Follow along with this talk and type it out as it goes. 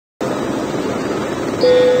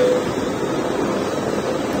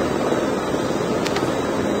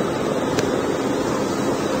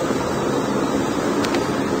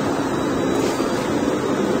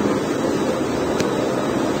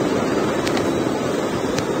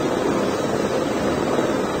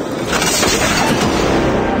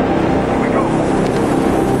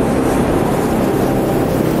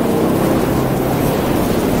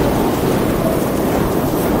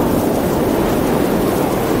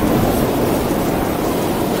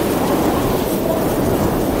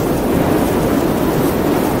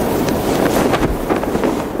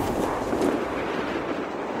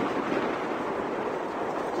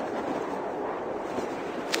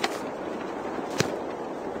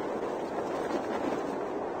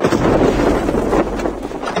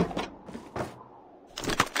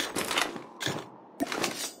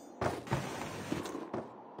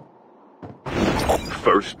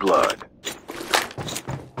blood.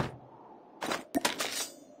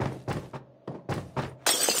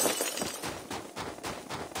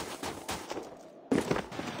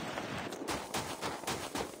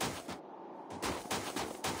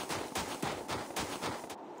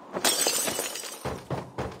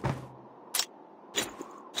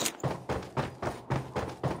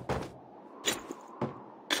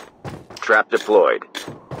 Trap deployed.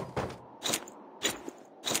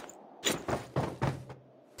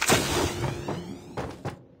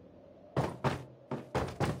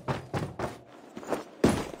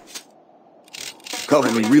 Cover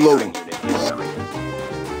me, reloading.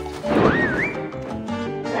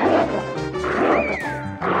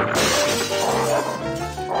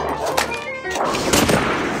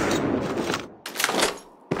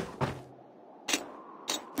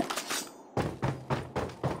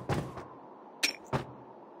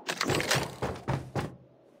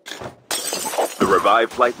 The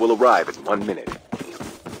revived flight will arrive in 1 minute.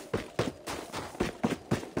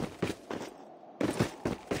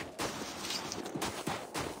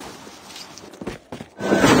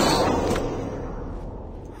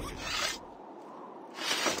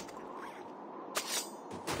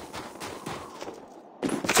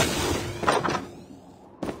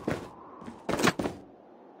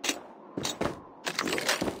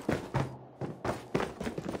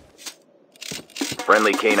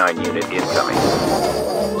 Friendly canine unit incoming.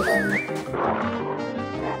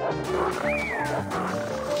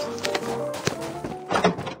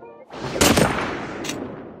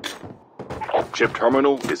 Chip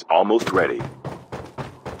terminal is almost ready.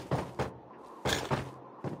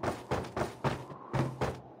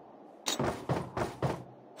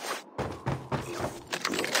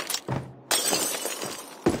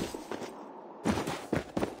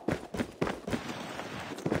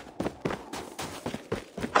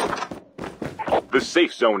 The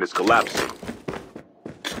safe zone is collapsing.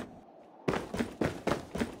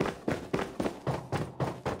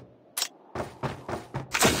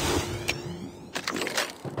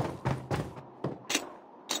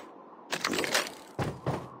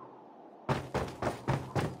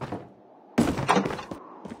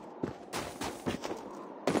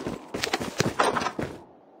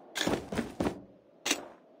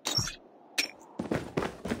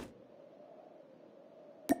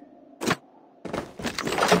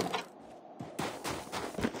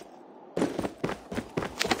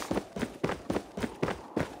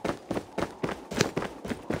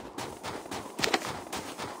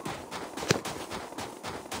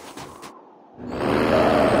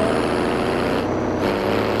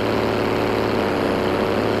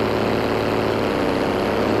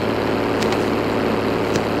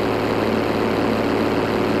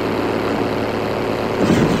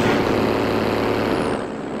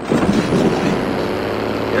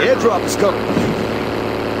 Airdrop is coming.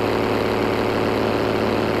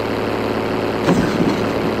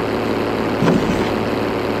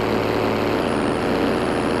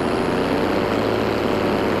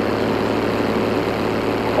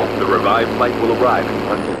 The revived flight will arrive in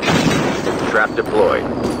 1 minute. Trap deployed.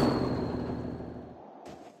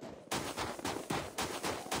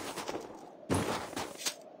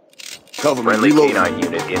 Cover me, Friendly reloading. canine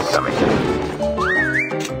unit incoming.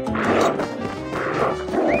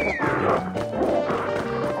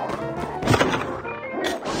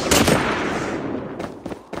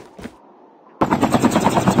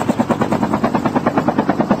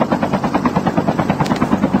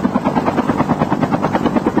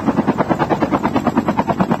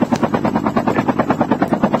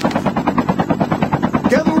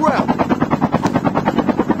 Gather around.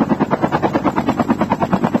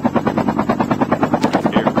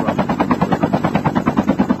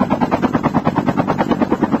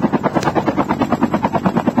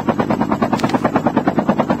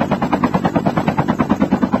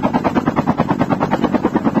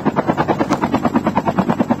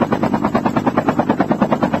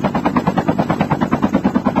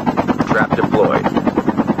 Trap deployed.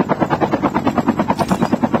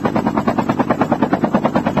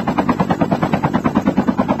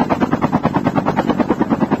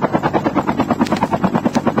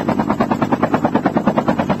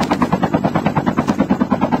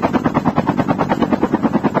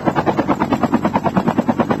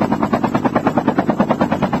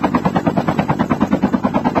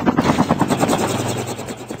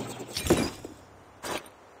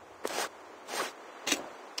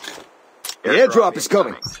 Airdrop is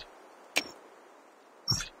coming.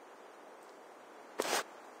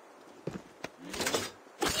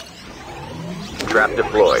 Trap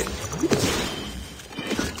deployed.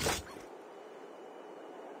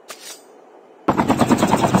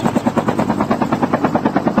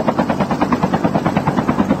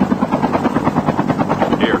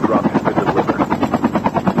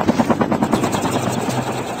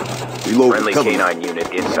 Friendly Cover me. K9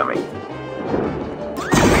 unit incoming.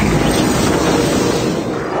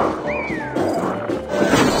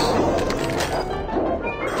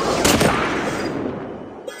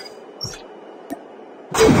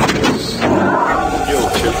 Skill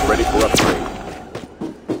chip ready for upgrade.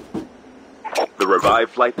 The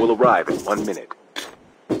revived flight will arrive in 1 minute.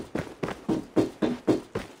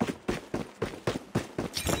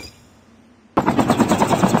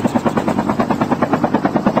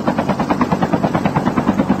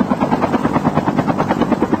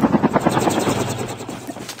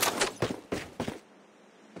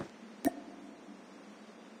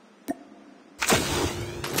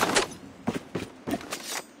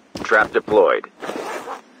 Trap deployed.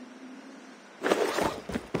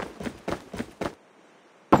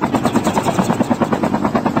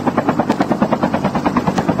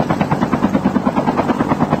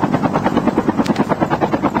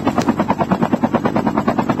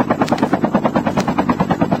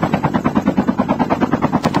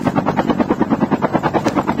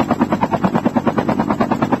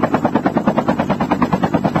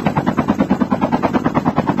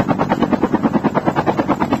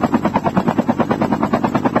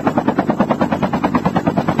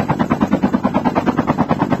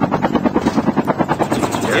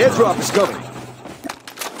 Airdrop is coming.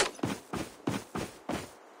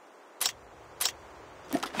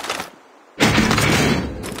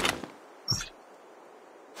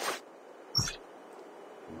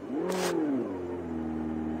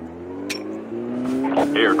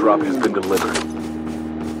 Airdrop has been delivered.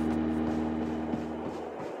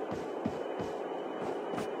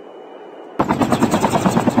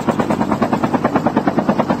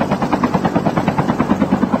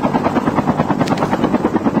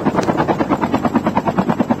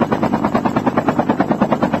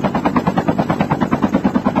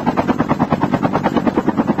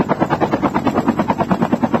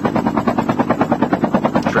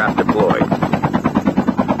 Trap deployed.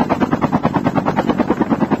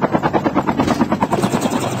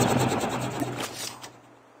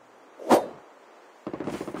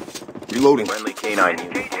 Reloading. Friendly K9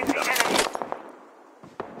 unit incoming.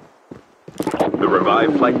 The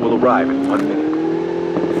revived flight will arrive in 1 minute.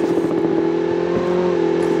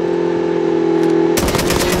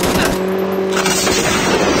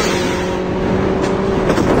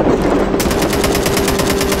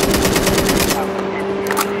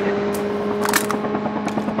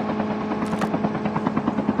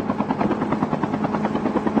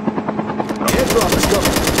 Airdrop is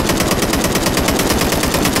coming.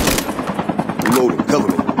 Reloading. Cover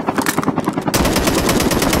me.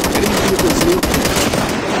 Enemy vehicles near.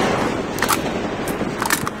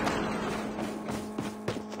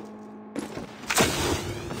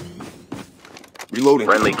 Reloading.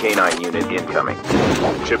 Friendly K9 unit incoming.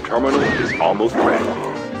 Chip terminal is almost ready.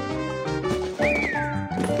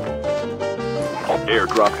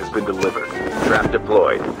 Airdrop has been delivered. Trap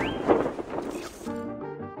deployed.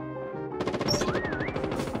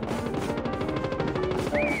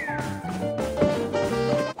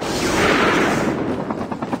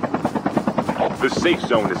 The safe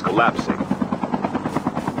zone is collapsing.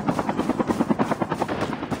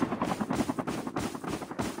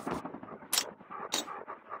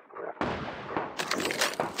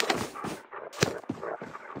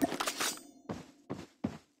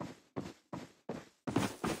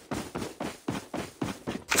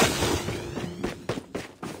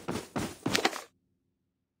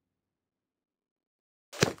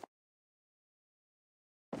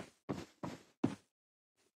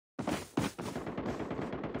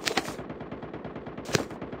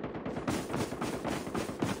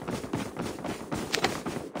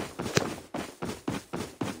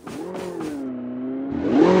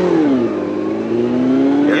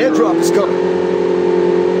 Airdrop is coming.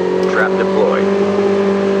 Trap deployed.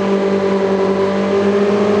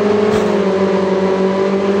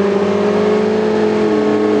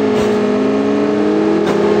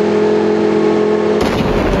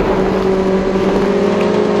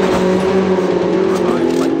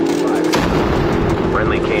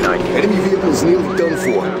 Friendly K9 unit. Enemy vehicle is nearly done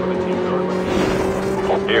for.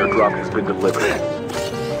 Airdrop has been delivered.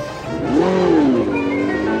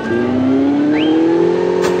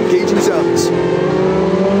 Engaging zombies.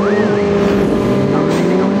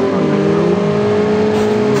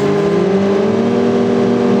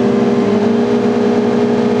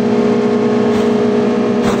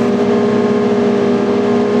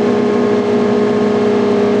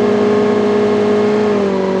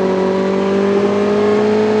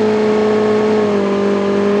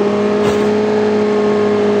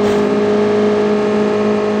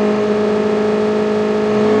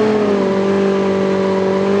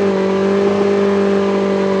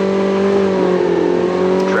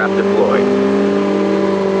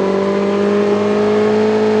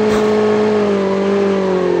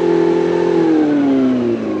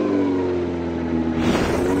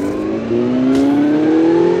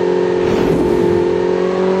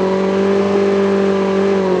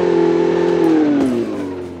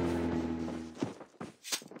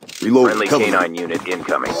 Cover me. Canine unit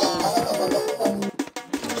incoming.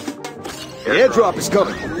 The airdrop is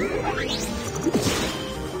coming.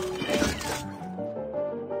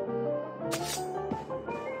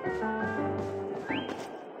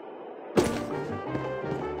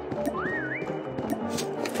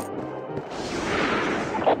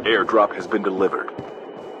 Airdrop has been delivered.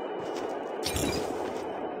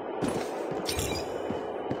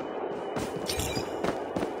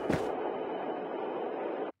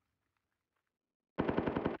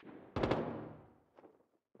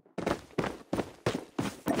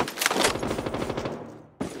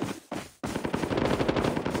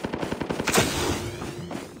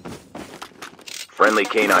 Friendly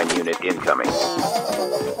canine unit incoming.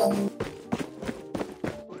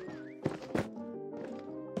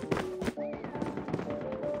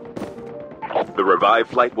 The revived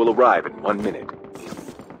flight will arrive in 1 minute.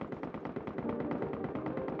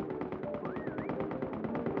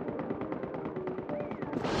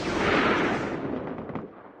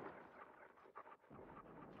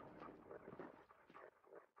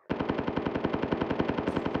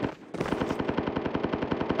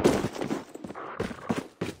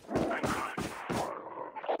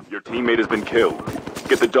 Your teammate has been killed.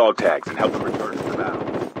 Get the dog tags and help them return to the battle.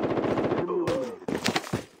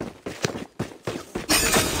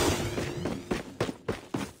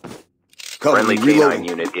 Cover Friendly me. canine Reloading.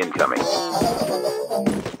 unit incoming.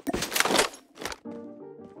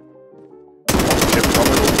 Chip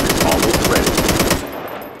terminal is almost ready.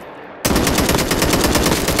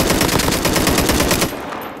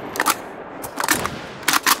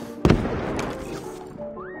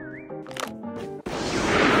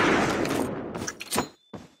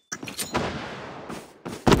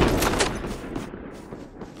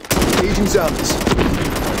 Engaging zombies.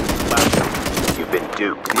 You've been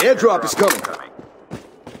duped. The airdrop is coming.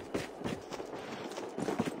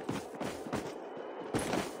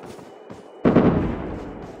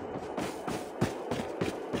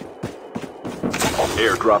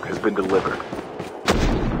 Airdrop has been delivered.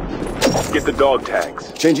 Get the dog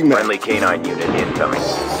tags. Changing mag. Friendly canine unit incoming.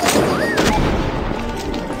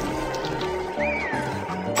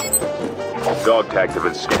 Dog tags have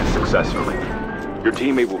been scanned successfully. Your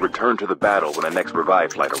teammate will return to the battle when the next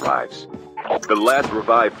revive flight arrives. The last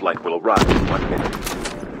revive flight will arrive in 1 minute.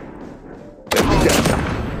 Enemy down.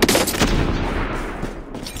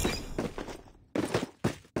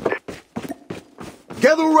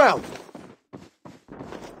 Gather around.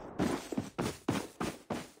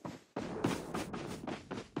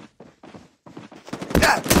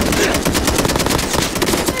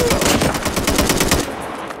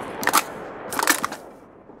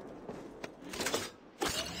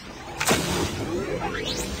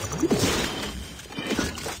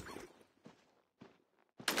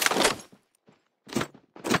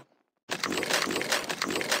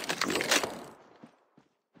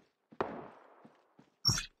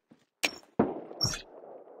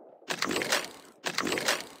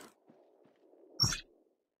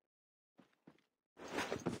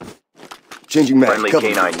 Changing mag. Friendly Cover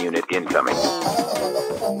me. canine unit incoming.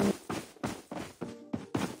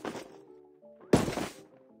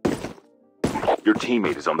 Your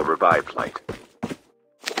teammate is on the revive flight.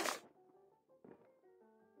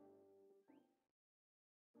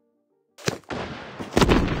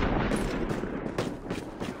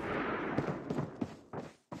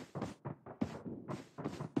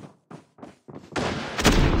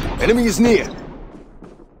 Enemy is near. Down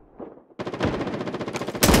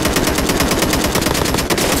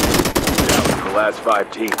to the last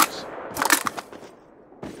 5 teams.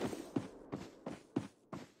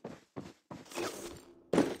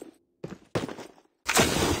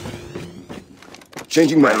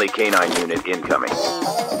 Changing mag. Friendly canine unit incoming.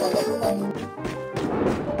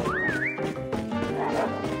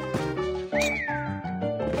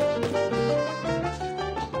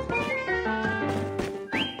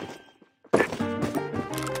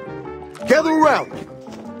 Gather around.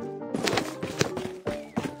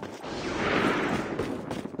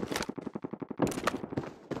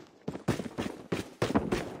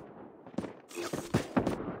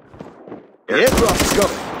 The airdrop is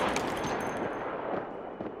coming.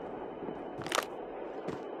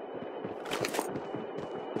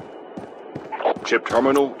 Chip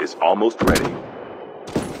terminal is almost ready.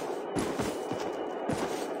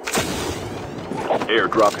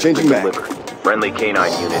 Airdrop has Changing been mag. delivered. Friendly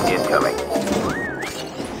canine unit incoming.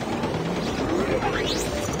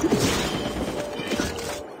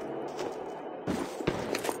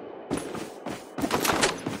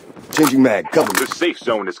 Changing mag. Cover me. The safe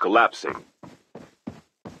zone is collapsing.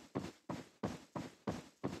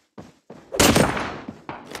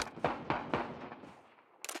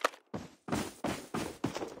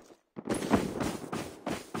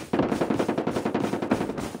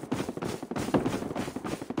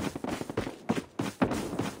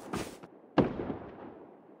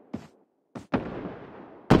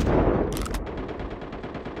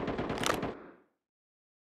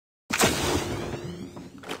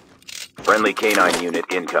 Friendly canine unit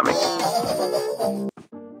incoming.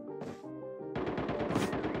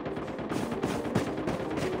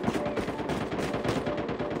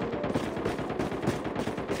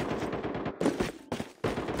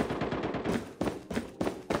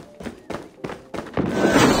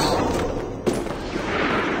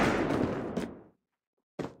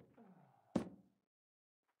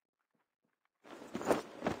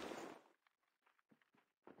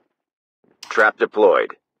 Trap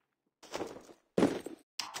deployed.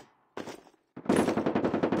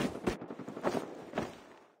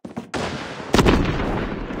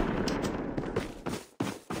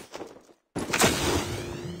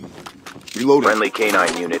 Reloading. Friendly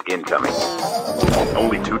canine unit incoming.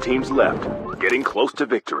 Only 2 teams left. Getting close to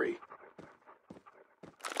victory.